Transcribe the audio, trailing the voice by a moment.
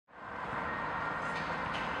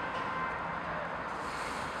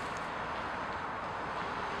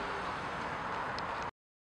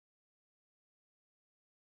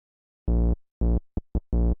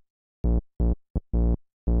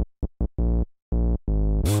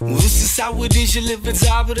This is how it is, you live at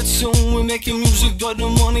top of the tune. We're making music, but the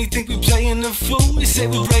money think we playing the fool. They say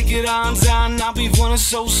we break it on down, now we running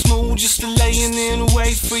so smooth. Just laying in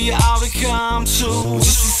wait for you all to come to.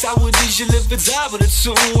 This is how it is, you live at top of the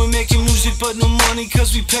tune. We're making music, but no money,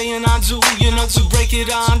 cause we paying our due. You know, to break it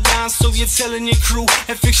on down, so you're telling your crew.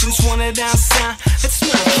 And fiction's one of down sign, it's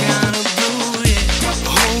not kind of blue, yeah.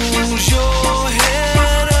 Hold your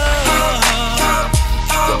head up,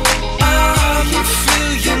 you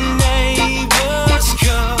feel your neighbors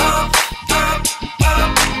come.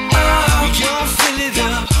 We gon' fill it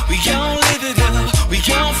up, we gon' live it up. We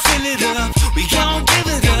gon' fill it up, we gon' give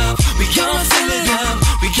it up. We gon' fill it up,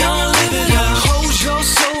 we gon' live it up. Hold your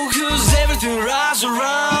soul, cause everything rides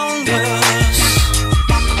around us.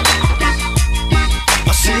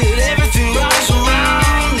 I said everything rides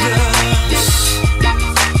around us.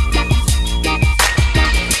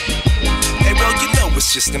 Hey bro, you know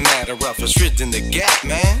it's just a matter of us bridging the gap,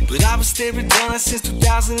 man. But I was staring down since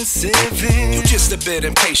 2007. You just a bit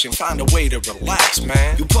impatient, find a way to relax,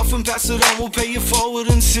 man. You puff and pass it on, we'll pay you forward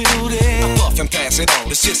until then. I puff and pass it on,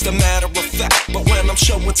 it's just a matter of fact. But when I'm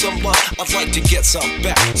showing some love, I'd like to get some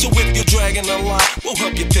back. So if you're dragging the line, we'll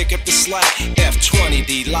help you pick up the slack.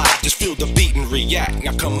 F20D live, just feel the beat and react.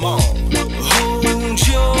 Now come on. Hold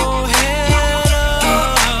your head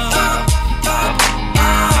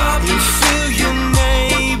up, you feel your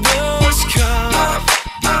neighbors come.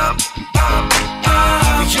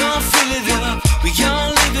 We gon' fill it up, we gon'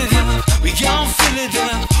 live it up. We gon' fill it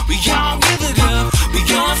up, we gon' give it up. We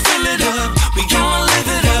gon' fill it up, we gon' live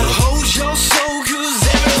it up. Hold your soul, cause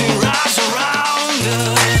everything rides around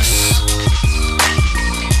us.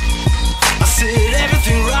 I said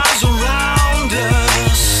everything rides around us.